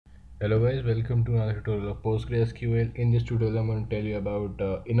Hello guys, welcome to another tutorial of PostgreSQL. In this tutorial, I'm going to tell you about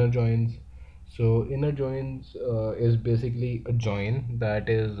inner joins. So inner joins is basically a join that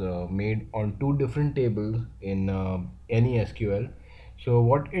is made on two different tables in any SQL. So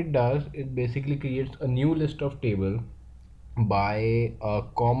what it does, it basically creates a new list of table by a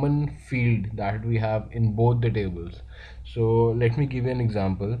common field that we have in both the tables. So let me give you an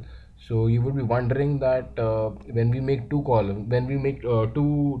example. So you would be wondering that when we make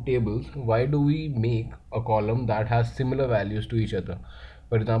two tables, why do we make a column that has similar values to each other?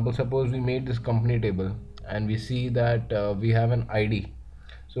 For example, suppose we made this company table and we see that we have an ID.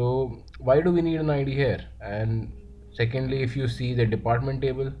 So why do we need an ID here? And secondly, if you see the department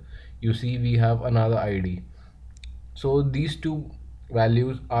table, you see we have another ID. So these two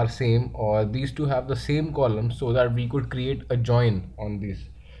values are same, or these two have the same column, so that we could create a join on this.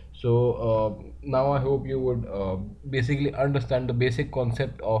 So now I hope you would basically understand the basic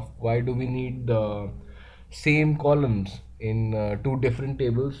concept of why do we need the same columns in two different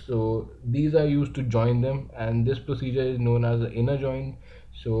tables. So these are used to join them, and this procedure is known as the inner join.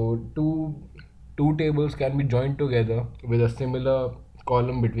 So two tables can be joined together with a similar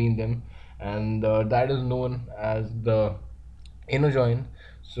column between them, and that is known as the inner join.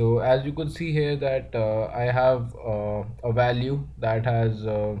 So as you could see here that I have a value that has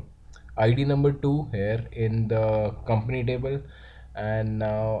ID number 2 here in the company table, and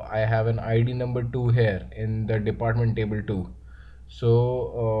now I have an ID number 2 here in the department table too.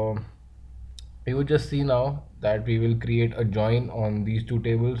 So you would just see now that we will create a join on these two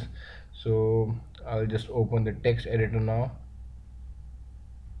tables. So I'll just open the text editor now.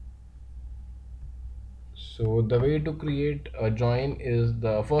 So the way to create a join is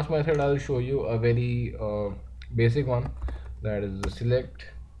the first method. I'll show you a very basic one, that is the select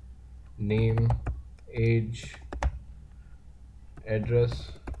name, age,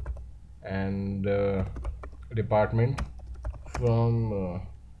 address, and department from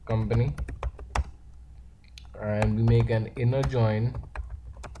company, and we make an inner join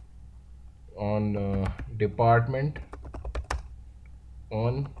on department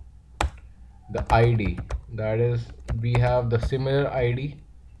on the ID, that is we have the similar ID.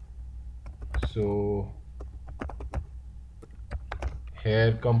 So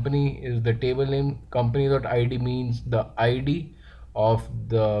here company is the table name, company.id means the ID of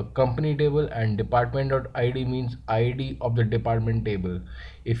the company table, and department.id means ID of the department table.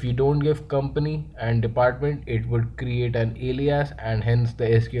 If you don't give company and department, it would create an alias, and hence the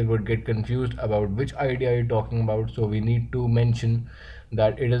SQL would get confused about which ID are you talking about. So we need to mention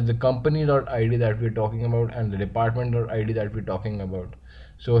that it is the company.id that we're talking about and the department.id that we're talking about.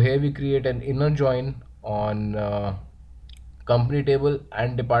 So here we create an inner join on company table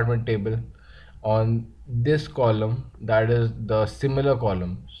and department table on this column, that is the similar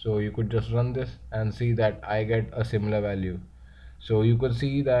column. So you could just run this and see that I get a similar value. So you could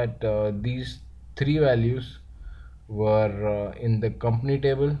see that these three values were in the company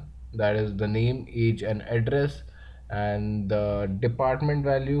table, that is the name, age, and address, and the department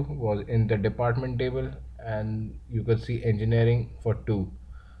value was in the department table, and you could see engineering for 2,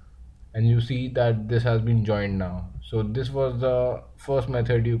 and you see that this has been joined now. So this was the first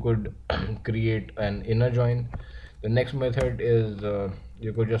method you could create an inner join. The next method is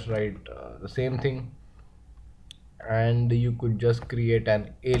you could just write the same thing, and you could just create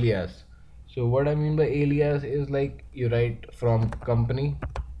an alias. So what I mean by alias is, like, you write from company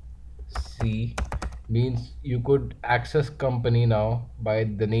C, means you could access company now by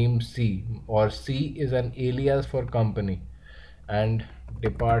the name C, or C is an alias for company, and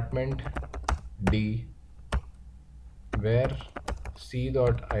department D, where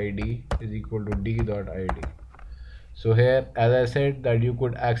c.id is equal to d.id. So here, as I said, that you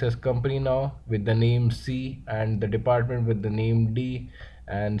could access company now with the name C and the department with the name D,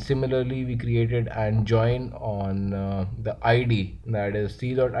 and similarly we created and join on the ID, that is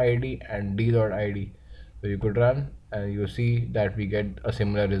c.id and d.id. So you could run and you see that we get a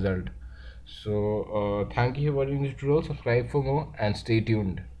similar result. So thank you for watching this tutorial. Subscribe for more and stay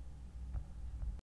tuned.